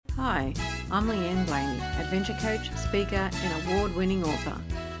Hi, I'm Leanne Blaney, adventure coach, speaker and award-winning author.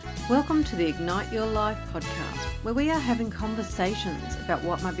 Welcome to the Ignite Your Life podcast, where we are having conversations about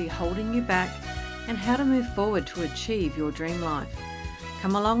what might be holding you back and how to move forward to achieve your dream life.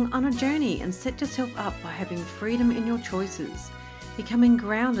 Come along on a journey and set yourself up by having freedom in your choices, becoming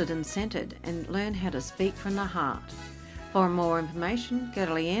grounded and centered, and learn how to speak from the heart. For more information, go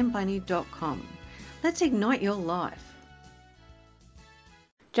to leanneblaney.com. Let's ignite your life.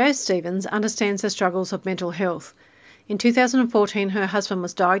 Jo Stevens understands the struggles of mental health. In 2014, her husband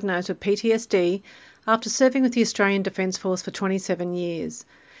was diagnosed with PTSD after serving with the Australian Defence Force for 27 years.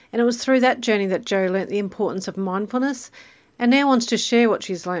 And it was through that journey that Jo learnt the importance of mindfulness and now wants to share what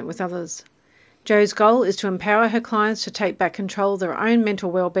she's learnt with others. Jo's goal is to empower her clients to take back control of their own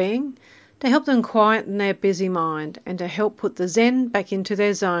mental well-being, to help them quieten their busy mind, and to help put the Zen back into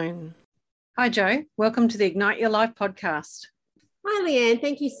their zone. Hi Jo, welcome to the Ignite Your Life podcast. Hi, Leanne.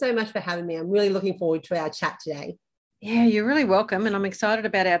 Thank you so much for having me. I'm really looking forward to our chat today. Yeah, you're really welcome. And I'm excited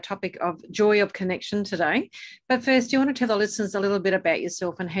about our topic of joy of connection today. But first, do you want to tell the listeners a little bit about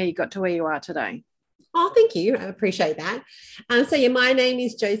yourself and how you got to where you are today? Oh, thank you. I appreciate that. My name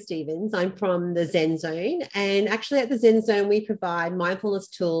is Jo Stevens. I'm from the Zen Zone. And actually at the Zen Zone, we provide mindfulness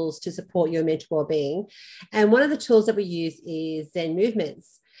tools to support your mental well-being. And one of the tools that we use is Zen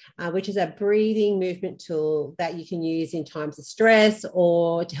Movements, which is a breathing movement tool that you can use in times of stress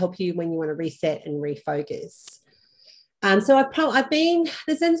or to help you when you want to reset and refocus. The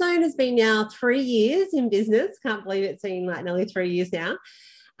Zen Zone has been now 3 years in business. Can't believe it's been like nearly 3 years now.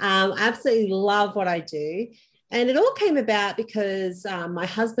 I absolutely love what I do. And it all came about because my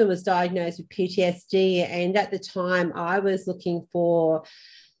husband was diagnosed with PTSD. And at the time I was looking for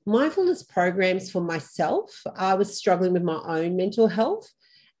mindfulness programs for myself. I was struggling with my own mental health.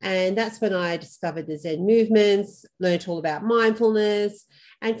 And that's when I discovered the Zen Movements, learned all about mindfulness.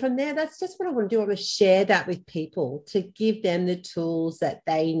 And from there, that's just what I want to do. I want to share that with people to give them the tools that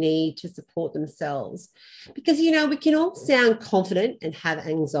they need to support themselves. Because, we can all sound confident and have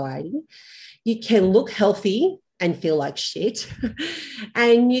anxiety. You can look healthy and feel like shit.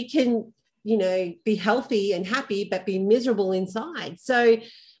 And you can, be healthy and happy, but be miserable inside. So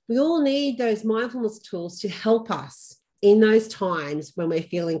we all need those mindfulness tools to help us in those times when we're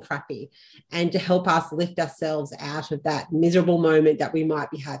feeling crappy and to help us lift ourselves out of that miserable moment that we might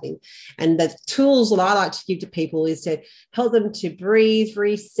be having. And the tools that I like to give to people is to help them to breathe,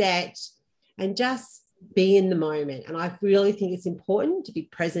 reset, and just be in the moment. And I really think it's important to be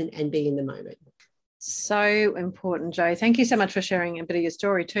present and be in the moment. So important, Jo. Thank you so much for sharing a bit of your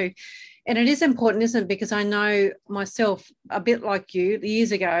story too. And it is important, isn't it? Because I know myself, a bit like you,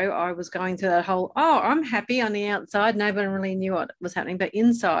 years ago, I was going through that whole, I'm happy on the outside. Nobody really knew what was happening. But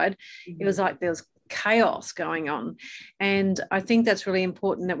inside, It was like there was chaos going on. And I think that's really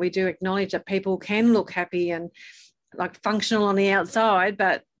important that we do acknowledge that people can look happy and like functional on the outside,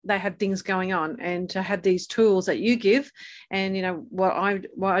 but they have things going on. And to have these tools that you give and what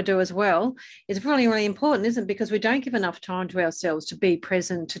I do as well is really, really important, isn't it? Because we don't give enough time to ourselves to be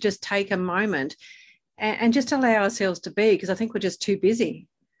present, to just take a moment and just allow ourselves to be, because I think we're just too busy.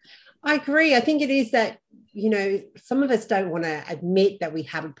 I agree. I think it is that some of us don't want to admit that we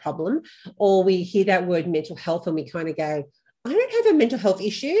have a problem, or we hear that word mental health and we kind of go, I don't have a mental health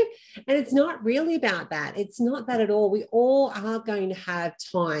issue. And it's not really about that. It's not that at all. We all are going to have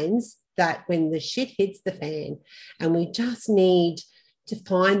times that when the shit hits the fan, and we just need to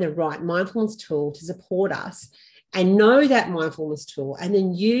find the right mindfulness tool to support us and know that mindfulness tool and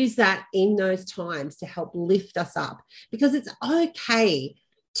then use that in those times to help lift us up. Because it's okay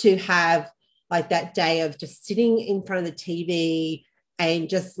to have like that day of just sitting in front of the TV and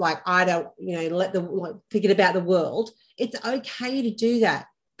just forget about the world. It's okay to do that,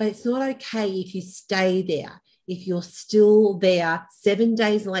 but it's not okay if you stay there. If you're still there 7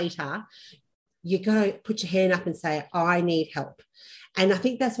 days later, you got to put your hand up and say, I need help. And I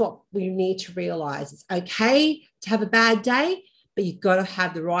think that's what we need to realize. It's okay to have a bad day, but you've got to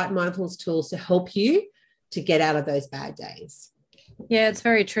have the right mindfulness tools to help you to get out of those bad days. Yeah, it's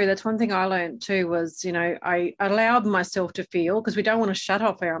very true. That's one thing I learned too was, I allowed myself to feel, because we don't want to shut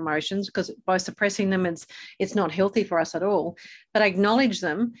off our emotions, because by suppressing them, it's not healthy for us at all. But acknowledge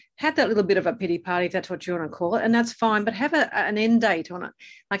them, have that little bit of a pity party, if that's what you want to call it, and that's fine. But have an end date on it,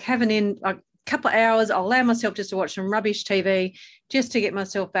 like have an end, like couple of hours. I'll allow myself just to watch some rubbish TV just to get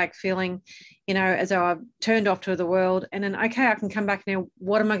myself back feeling, as though I've turned off to the world. And then, okay, I can come back now.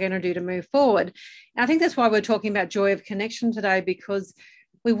 What am I going to do to move forward? And I think that's why we're talking about joy of connection today, because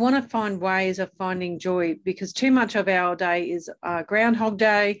we want to find ways of finding joy, because too much of our day is Groundhog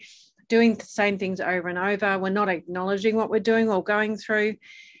Day, doing the same things over and over. We're not acknowledging what we're doing or going through.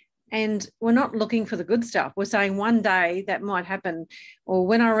 And we're not looking for the good stuff. We're saying one day that might happen, or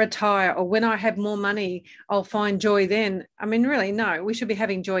when I retire, or when I have more money, I'll find joy then. I mean, really, no, we should be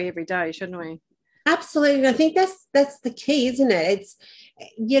having joy every day, shouldn't we? Absolutely. I think that's the key, isn't it? It's,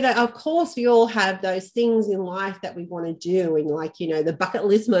 of course we all have those things in life that we want to do, and like, the bucket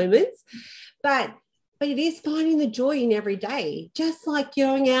list moments, but it is finding the joy in every day, just like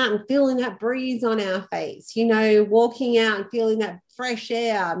going out and feeling that breeze on our face, walking out and feeling that fresh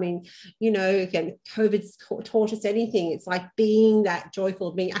air. I mean, again, COVID's taught us anything. It's like being that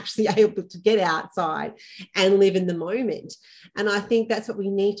joyful, being actually able to get outside and live in the moment. And I think that's what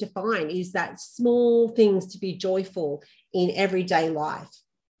we need to find, is that small things to be joyful in everyday life.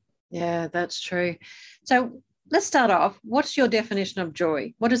 Yeah, that's true. So let's start off. What's your definition of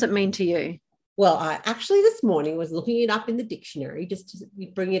joy? What does it mean to you? Well, I actually this morning was looking it up in the dictionary just to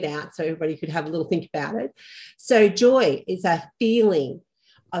bring it out so everybody could have a little think about it. So joy is a feeling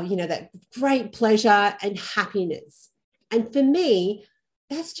of, that great pleasure and happiness. And for me,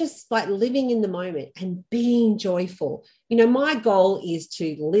 that's just like living in the moment and being joyful. My goal is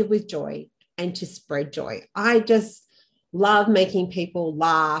to live with joy and to spread joy. I just love making people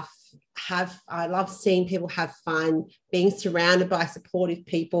laugh. I love seeing people have fun, being surrounded by supportive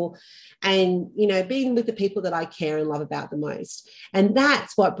people, and being with the people that I care and love about the most. And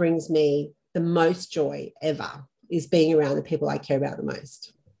that's what brings me the most joy ever, is being around the people I care about the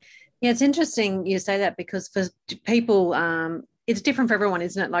most. Yeah, it's interesting you say that, because for people, it's different for everyone,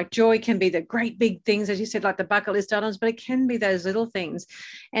 isn't it? Like joy can be the great big things, as you said, like the bucket list items, but it can be those little things.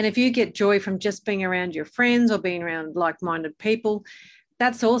 And if you get joy from just being around your friends or being around like-minded people,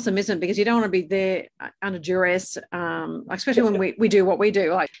 that's awesome, isn't it? Because you don't want to be there under duress, especially when we do what we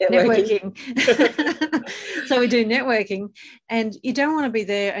do, like networking. So we do networking, and you don't want to be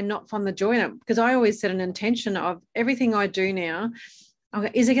there and not find the joy in it. Because I always set an intention of everything I do now,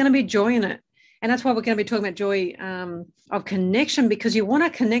 is there going to be joy in it? And that's why we're going to be talking about joy of connection, because you want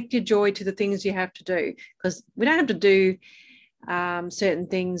to connect your joy to the things you have to do, because we don't have to do certain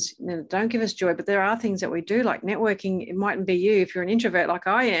things that don't give us joy, but there are things that we do, like networking. It mightn't be you if you're an introvert like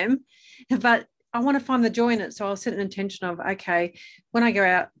I am, but I want to find the joy in it. So I'll set an intention of, okay, when I go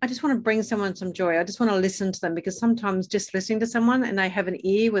out, I just want to bring someone some joy. I just want to listen to them, because sometimes just listening to someone and they have an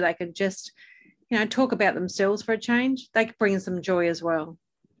ear where they can just, talk about themselves for a change, they can bring some joy as well.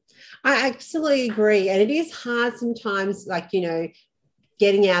 I absolutely agree. And it is hard sometimes, like,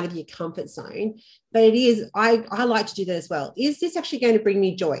 getting out of your comfort zone, but it is, I like to do that as well. Is this actually going to bring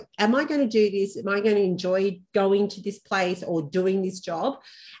me joy? Am I going to do this? Am I going to enjoy going to this place or doing this job?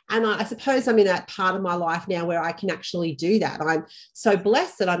 And I suppose I'm in that part of my life now where I can actually do that. I'm so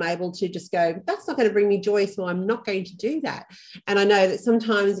blessed that I'm able to just go, that's not going to bring me joy, so I'm not going to do that. And I know that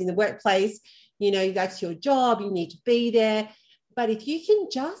sometimes in the workplace, that's your job, you need to be there. But if you can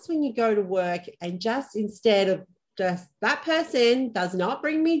just, when you go to work, and just instead of just that person does not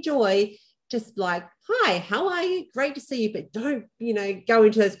bring me joy, just like, hi, how are you? Great to see you. But don't, go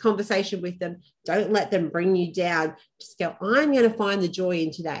into this conversation with them. Don't let them bring you down. Just go, I'm going to find the joy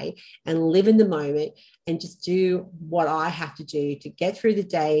in today and live in the moment and just do what I have to do to get through the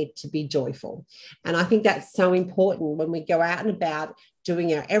day, to be joyful. And I think that's so important when we go out and about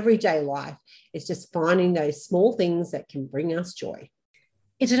doing our everyday life. It's just finding those small things that can bring us joy.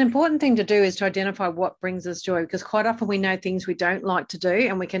 It's an important thing to do, is to identify what brings us joy, because quite often we know things we don't like to do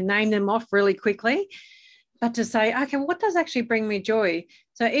and we can name them off really quickly. But to say, okay, what does actually bring me joy?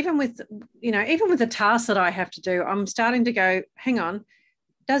 So even with the tasks that I have to do, I'm starting to go, hang on,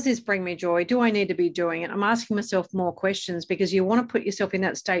 does this bring me joy? Do I need to be doing it? I'm asking myself more questions, because you want to put yourself in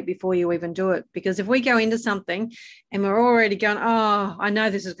that state before you even do it. Because if we go into something and we're already going, oh, I know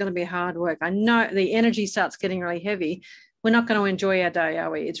this is going to be hard work, I know the energy starts getting really heavy, we're not going to enjoy our day, are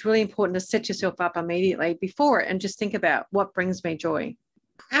we? It's really important to set yourself up immediately before it and just think about what brings me joy.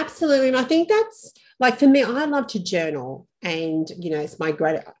 Absolutely. And I think that's, like, for me, I love to journal, and, it's my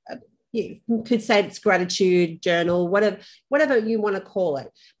great, you could say it's gratitude journal, whatever you want to call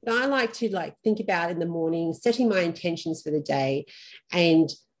it. But I like to think about in the morning, setting my intentions for the day, and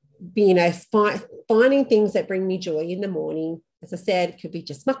finding things that bring me joy in the morning. As I said, it could be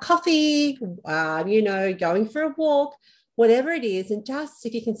just my coffee, going for a walk, whatever it is. And just,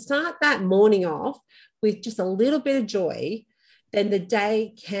 if you can start that morning off with just a little bit of joy, then the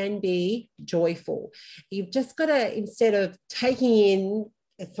day can be joyful. You've just got to, instead of taking in,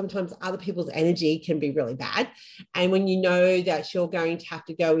 sometimes other people's energy can be really bad. And when you know that you're going to have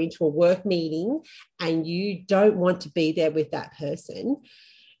to go into a work meeting and you don't want to be there with that person,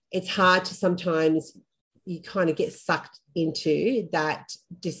 it's hard to, sometimes you kind of get sucked into that,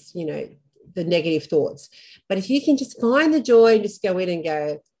 just, the negative thoughts. But if you can just find the joy and just go in and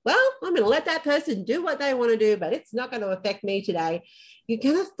go, well, I'm going to let that person do what they want to do, but it's not going to affect me today. You're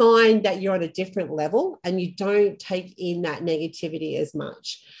going to find that you're on a different level and you don't take in that negativity as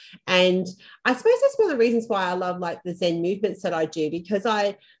much. And I suppose that's one of the reasons why I love like the Zen movements that I do, because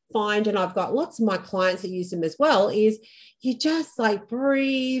I find, and I've got lots of my clients that use them as well, is you just like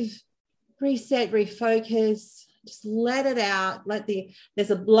breathe, reset, refocus, just let it out. There's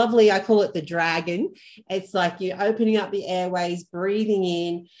a lovely, I call it the dragon. It's like you're opening up the airways, breathing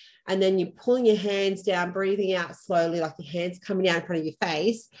in, and then you're pulling your hands down, breathing out slowly, like your hands coming down in front of your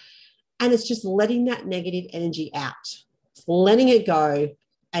face. And it's just letting that negative energy out, just letting it go,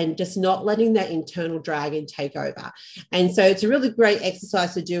 and just not letting that internal dragon take over. And so it's a really great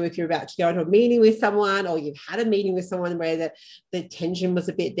exercise to do if you're about to go into a meeting with someone, or you've had a meeting with someone where the tension was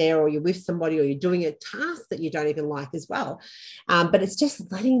a bit there, or you're with somebody, or you're doing a task that you don't even like as well. But it's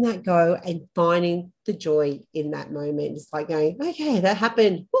just letting that go and finding the joy in that moment. It's like going, okay, that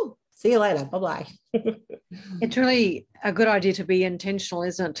happened. Woo, see you later. Bye-bye. It's really a good idea to be intentional,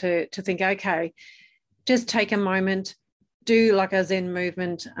 isn't it? To think, okay, just take a moment, do like a Zen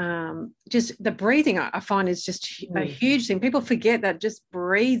movement. Just the breathing, I find, is just a huge thing. People forget that just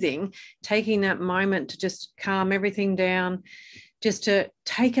breathing, taking that moment to just calm everything down, just to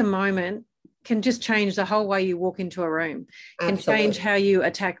take a moment, can just change the whole way you walk into a room, can change how you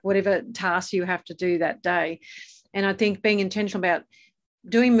attack whatever task you have to do that day. And I think being intentional about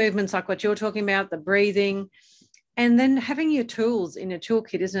doing movements like what you're talking about, the breathing, and then having your tools in your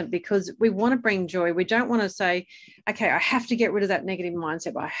toolkit, isn't it? Because we want to bring joy. We don't want to say, okay, I have to get rid of that negative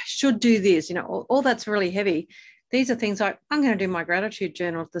mindset, but I should do this, all that's really heavy. These are things like, I'm going to do my gratitude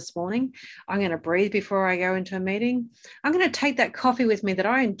journal this morning. I'm going to breathe before I go into a meeting. I'm going to take that coffee with me that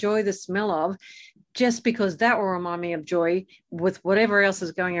I enjoy the smell of, just because that will remind me of joy with whatever else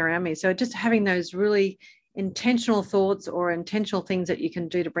is going around me. So just having those really intentional thoughts or intentional things that you can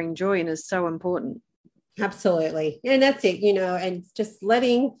do to bring joy in is so important. Absolutely. And that's it, and just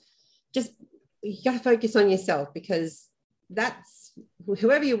you got to focus on yourself, because that's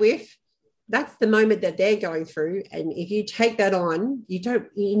whoever you're with, that's the moment that they're going through. And if you take that on, you don't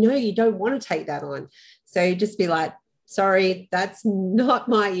want to take that on. So just be like, sorry, that's not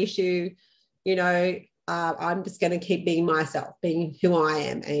my issue. I'm just going to keep being myself, being who I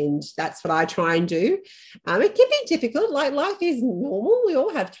am. And that's what I try and do. It can be difficult. Like, life is normal. We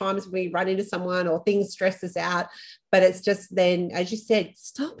all have times we run into someone or things stress us out. But it's just then, as you said,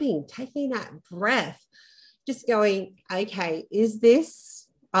 stopping, taking that breath, just going, okay, is this,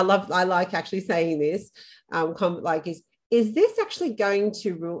 I like actually saying this, is this actually going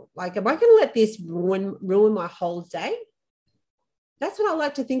to, am I going to let this ruin my whole day? That's what I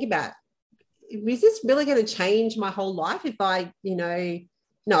like to think about. Is this really going to change my whole life if I, no,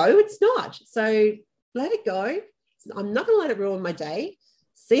 it's not. So let it go. I'm not going to let it ruin my day.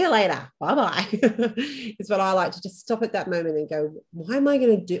 See you later. Bye-bye. It's what I like to just stop at that moment and go, why am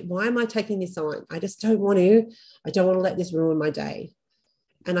I taking this on? I don't want to let this ruin my day.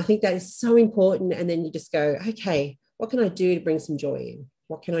 And I think that is so important. And then you just go, okay, what can I do to bring some joy in?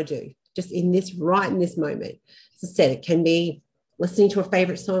 What can I do just in this moment? As I said, it can be listening to a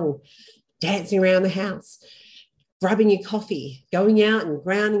favorite song, dancing around the house, grabbing your coffee, going out and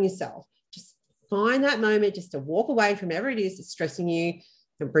grounding yourself. Just find that moment just to walk away from whatever it is that's stressing you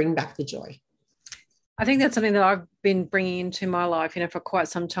and bring back the joy. I think that's something that I've been bringing into my life, for quite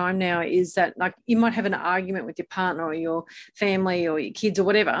some time now, is that, like, you might have an argument with your partner or your family or your kids or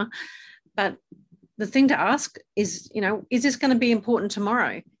whatever, but the thing to ask is, is this going to be important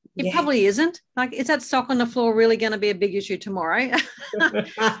tomorrow? It probably isn't. Like, is that sock on the floor really going to be a big issue tomorrow? And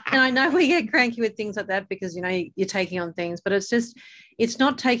I know we get cranky with things like that because, you're taking on things, but it's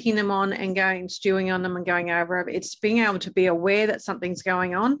not taking them on and stewing on them and going over it. It's being able to be aware that something's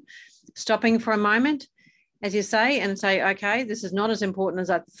going on, stopping for a moment, as you say, and say, okay, this is not as important as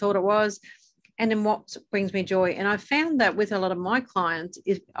I thought it was. And then what brings me joy? And I found that with a lot of my clients,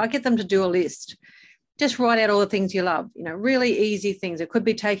 is I get them to do a list. Just write out all the things you love, really easy things. It could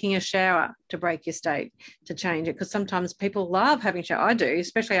be taking a shower to break your state, to change it, because sometimes people love having a shower. I do,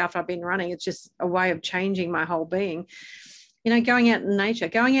 especially after I've been running. It's just a way of changing my whole being. Going out in nature,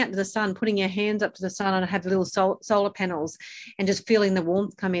 going out to the sun, putting your hands up to the sun and have little solar panels and just feeling the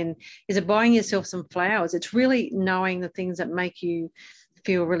warmth come in. Is it buying yourself some flowers? It's really knowing the things that make you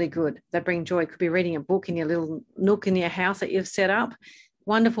feel really good, that bring joy. It could be reading a book in your little nook in your house that you've set up.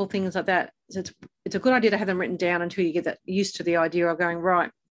 Wonderful things like that. So it's a good idea to have them written down until you get that used to the idea of going,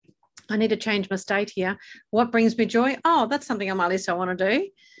 right, I need to change my state here. What brings me joy? Oh, that's something on my list I want to do.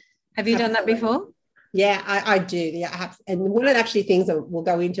 Have you done that before? Yeah, I do. Yeah, and one of the actually things that we'll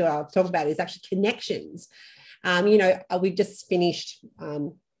go into, I'll talk about, is actually connections. We've just finished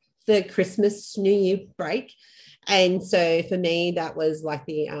the Christmas New Year break. And so for me, that was like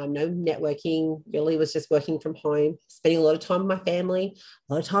the no networking, really was just working from home, spending a lot of time with my family,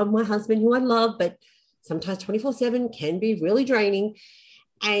 a lot of time with my husband, who I love, but sometimes 24/7 can be really draining.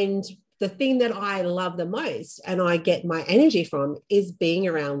 And the thing that I love the most and I get my energy from is being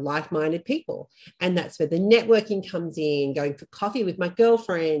around like-minded people. And that's where the networking comes in, going for coffee with my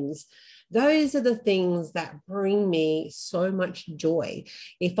girlfriends. Those are the things that bring me so much joy.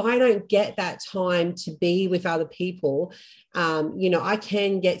 If I don't get that time to be with other people, I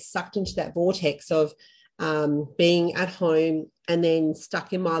can get sucked into that vortex of being at home and then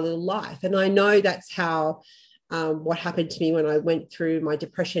stuck in my little life. And I know that's how what happened to me when I went through my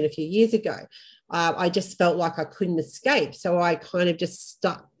depression a few years ago. I just felt like I couldn't escape. So I kind of just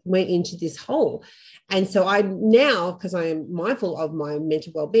went into this hole. And so I now, because I am mindful of my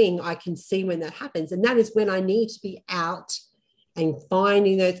mental well-being, I can see when that happens. And that is when I need to be out and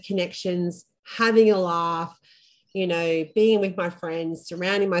finding those connections, having a laugh, being with my friends,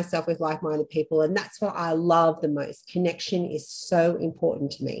 surrounding myself with like-minded people. And that's what I love the most. Connection is so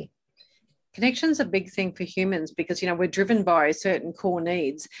important to me. Connection's a big thing for humans because, we're driven by certain core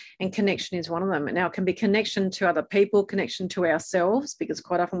needs, and connection is one of them. And now it can be connection to other people, connection to ourselves, because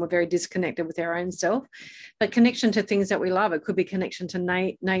quite often we're very disconnected with our own self, but connection to things that we love. It could be connection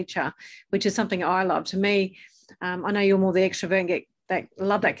to nature, which is something I love. To me, I know you're more the extrovert and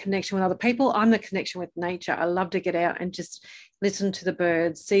love that connection with other people. I'm the connection with nature. I love to get out and just listen to the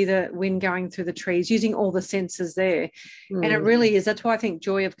birds, see the wind going through the trees, using all the senses there. And it really is. That's why I think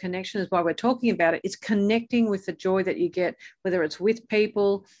joy of connection is why we're talking about it. It's connecting with the joy that you get, whether it's with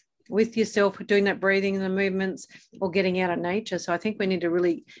people, with yourself, doing that breathing and the movements, or getting out of nature. So I think we need to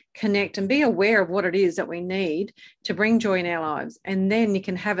really connect and be aware of what it is that we need to bring joy in our lives. And then you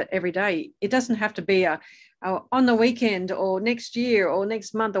can have it every day. It doesn't have to be on the weekend or next year or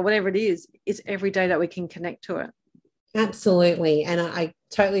next month or whatever it is. It's every day that we can connect to it. Absolutely. And I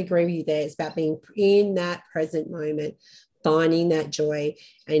totally agree with you there. It's about being in that present moment, finding that joy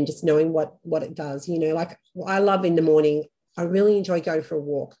and just knowing what it does. Like I love in the morning, I really enjoy going for a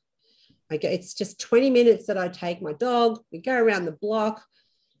walk. It's just 20 minutes that I take my dog, we go around the block.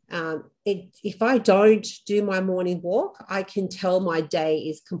 If I don't do my morning walk, I can tell my day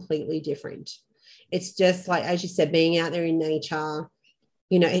is completely different. It's just like, as you said, being out there in nature,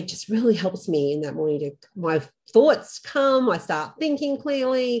 it just really helps me in that morning. My thoughts come, I start thinking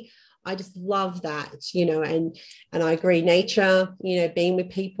clearly. I just love that, and I agree. Nature, being with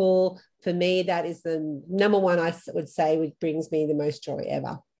people, for me, that is the number one, I would say, which brings me the most joy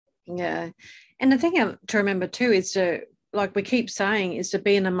ever. Yeah. And the thing to remember too is to, like we keep saying, is to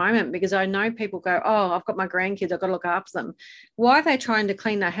be in the moment, because I know people go, oh, I've got my grandkids, I've got to look after them. Why are they trying to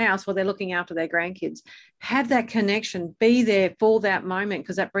clean their house while they're looking after their grandkids? Have that connection, be there for that moment,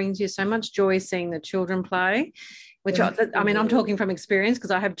 because that brings you so much joy seeing the children play, which I'm talking from experience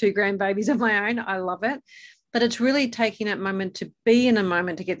because I have 2 grandbabies of my own. I love it. But it's really taking that moment to be in a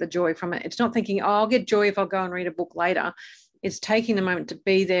moment to get the joy from it. It's not thinking, oh, I'll get joy if I'll go and read a book later. It's taking the moment to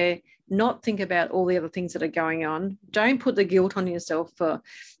be there, not think about all the other things that are going on. Don't put the guilt on yourself for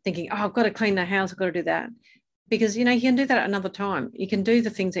thinking, oh, I've got to clean the house, I've got to do that. Because, you can do that at another time. You can do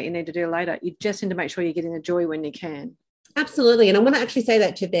the things that you need to do later. You just need to make sure you're getting the joy when you can. Absolutely. And I want to actually say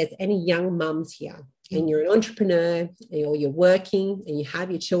that if there's any young mums here and you're an entrepreneur or you're working and you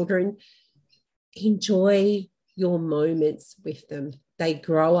have your children, enjoy your moments with them. They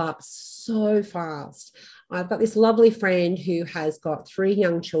grow up so fast. I've got this lovely friend who has got 3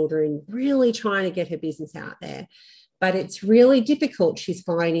 young children, really trying to get her business out there, but it's really difficult. She's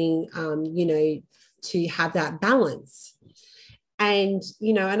finding, to have that balance. And,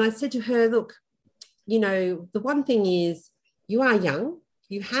 and I said to her, look, the one thing is you are young,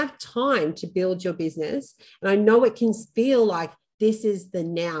 you have time to build your business. And I know it can feel like this is the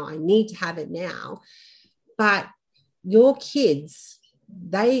now, I need to have it now, but your kids,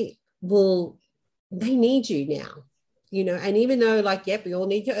 they need you now, and even though we all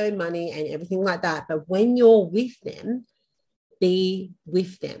need to earn money and everything like that, but when you're with them, be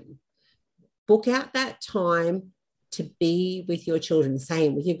with them, book out that time to be with your children,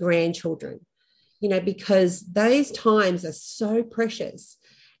 same with your grandchildren, because those times are so precious.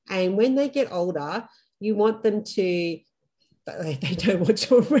 And when they get older, you want them to, they don't want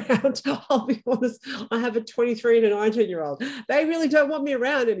you around. I'll be honest, I have a 23 and a 19-year-old. They really don't want me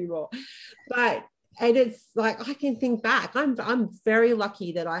around anymore. And it's like, I can think back. I'm very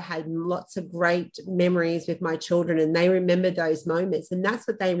lucky that I had lots of great memories with my children, and they remember those moments. And that's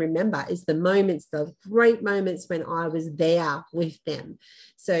what they remember, is the moments, the great moments when I was there with them.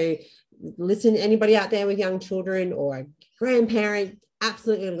 So listen, anybody out there with young children or a grandparent,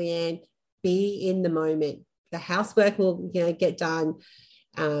 absolutely, Leanne, be in the moment. The housework will, get done.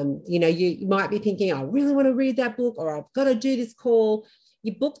 You might be thinking, I really want to read that book, or I've got to do this call.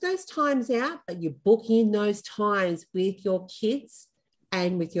 You book those times out, but you book in those times with your kids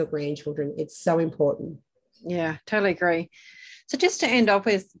and with your grandchildren. It's so important. Yeah, totally agree. So just to end off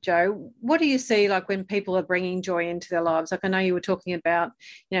with, Jo, what do you see like when people are bringing joy into their lives? Like I know you were talking about,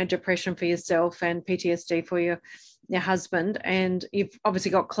 depression for yourself and PTSD for your husband, and you've obviously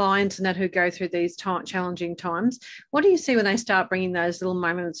got clients and that who go through these challenging times. What do you see when they start bringing those little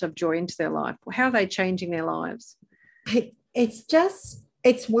moments of joy into their life? How are they changing their lives?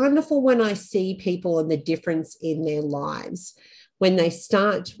 It's wonderful when I see people and the difference in their lives when it's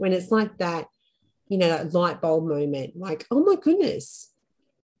like that, that light bulb moment, like, oh my goodness,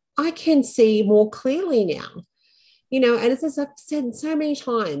 I can see more clearly now. And as I've said so many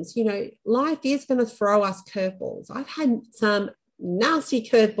times, life is going to throw us curveballs. I've had some nasty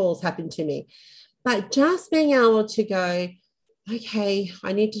curveballs happen to me, but just being able to go, okay,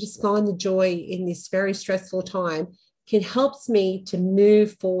 I need to just find the joy in this very stressful time helps me to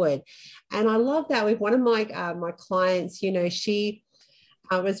move forward. And I love that with one of my clients, she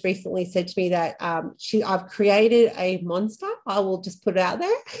was recently said to me that I've created a monster. I will just put it out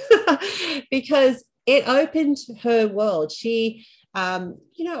there because it opened her world. She, I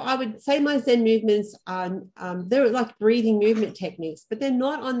would say my Zen movements they're like breathing movement techniques, but they're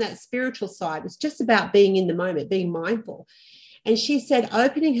not on that spiritual side. It's just about being in the moment, being mindful. And she said,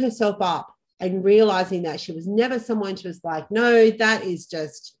 opening herself up and realizing that she was never someone who was like, no, that is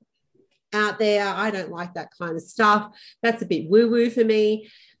just out there. I don't like that kind of stuff. That's a bit woo-woo for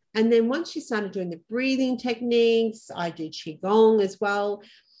me. And then once she started doing the breathing techniques, I do Qi-Gong as well.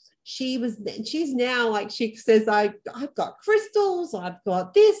 She's now like, she says, I've got crystals, I've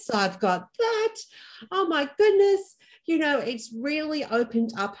got this, I've got that. Oh my goodness. It's really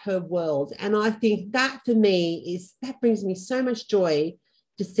opened up her world. And I think that for me that brings me so much joy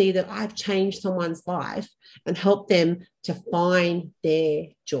to see that I've changed someone's life and helped them to find their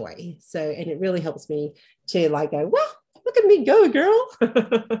joy. So, and it really helps me to like go, well, look at me go, girl.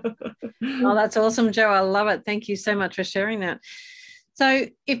 Oh, that's awesome, Jo. I love it. Thank you so much for sharing that. So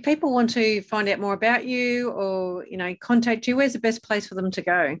if people want to find out more about you or, contact you, where's the best place for them to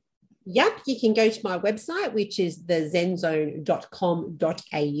go? Yep, you can go to my website, which is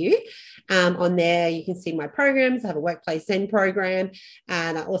thezenzone.com.au. On there, you can see my programs. I have a workplace Zen program,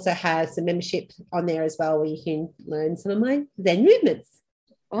 and I also have some membership on there as well where you can learn some of my Zen movements.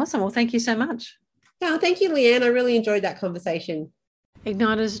 Awesome. Well, thank you so much. Oh, thank you, Leanne. I really enjoyed that conversation.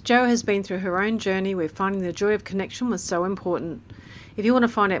 Igniters, Jo has been through her own journey where finding the joy of connection was so important. If you want to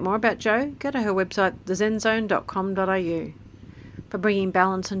find out more about Jo, go to her website, thezenzone.com.au. For bringing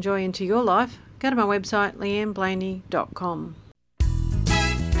balance and joy into your life, go to my website, leanneblaney.com.